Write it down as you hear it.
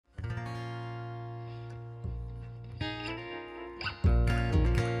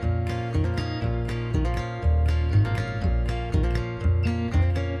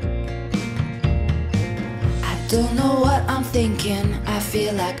don't know what I'm thinking, I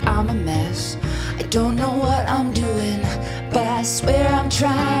feel like I'm a mess. I don't know what I'm doing, but I swear I'm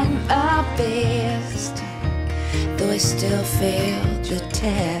trying my best, though I still failed the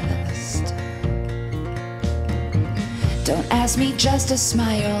test. Don't ask me just to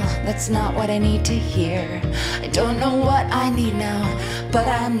smile, that's not what I need to hear. I don't know what I need now, but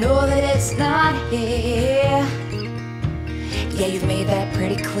I know that it's not here. Yeah, you've made that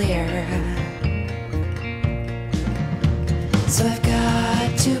pretty clear. So I've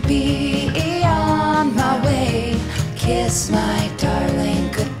got to be on my way. Kiss my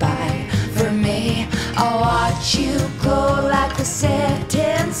darling goodbye. For me, I'll watch you glow like the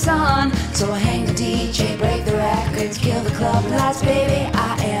setting sun. So hang the DJ, break the records, kill the club lights, baby,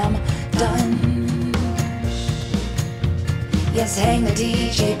 I am done. Yes, hang the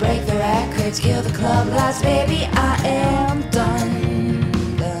DJ, break the records, kill the club lights, baby, I am done.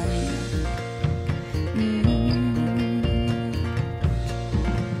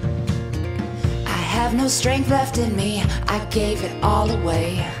 I have no strength left in me, I gave it all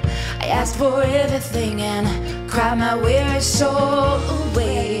away. I asked for everything and cried my weary soul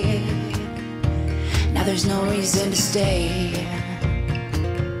away. Now there's no reason to stay.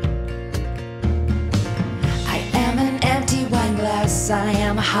 I am an empty wine glass, I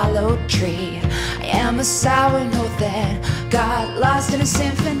am a hollow tree. I am a sour note that got lost in a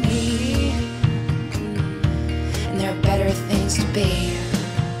symphony. And there are better things to be.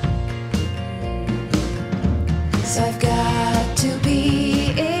 So I've got to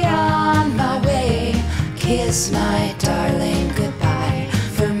be on my way. Kiss my darling goodbye.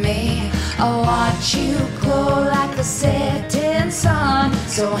 For me, I'll watch you glow like the setting sun.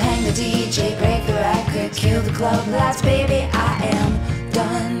 So hang the DJ, break the record, kill the club lights, baby, I am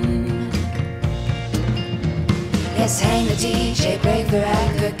done. Yes, hang the DJ, break the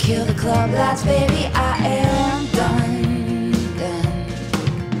record, kill the club lights, baby, I am done.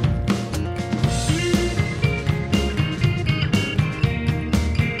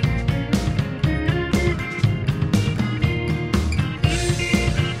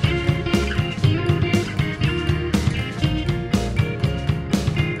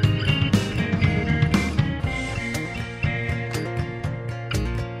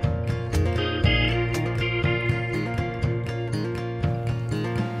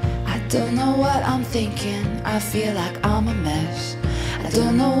 Don't know what I'm thinking, I feel like I'm a mess. I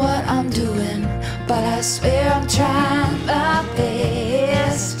don't know what I'm doing, but I swear I'm trying my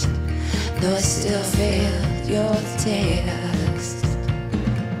best, though I still failed your test.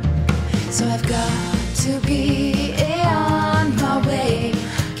 So I've got to be on my way.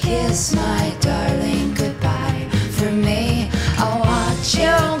 Kiss my darling goodbye. For me, I'll watch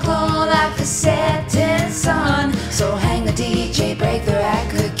you glow like the setting sun. So hang the DJ, break the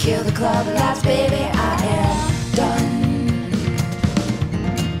record, kill the club lights, baby, I am done.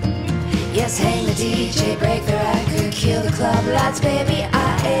 Yes, hang the DJ, break the record, kill the club lights, baby,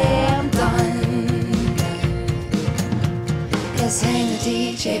 I am done. Yes, hang the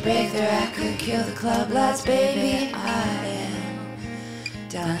DJ, break the record, kill the club lights, baby, I am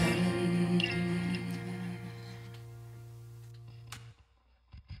done.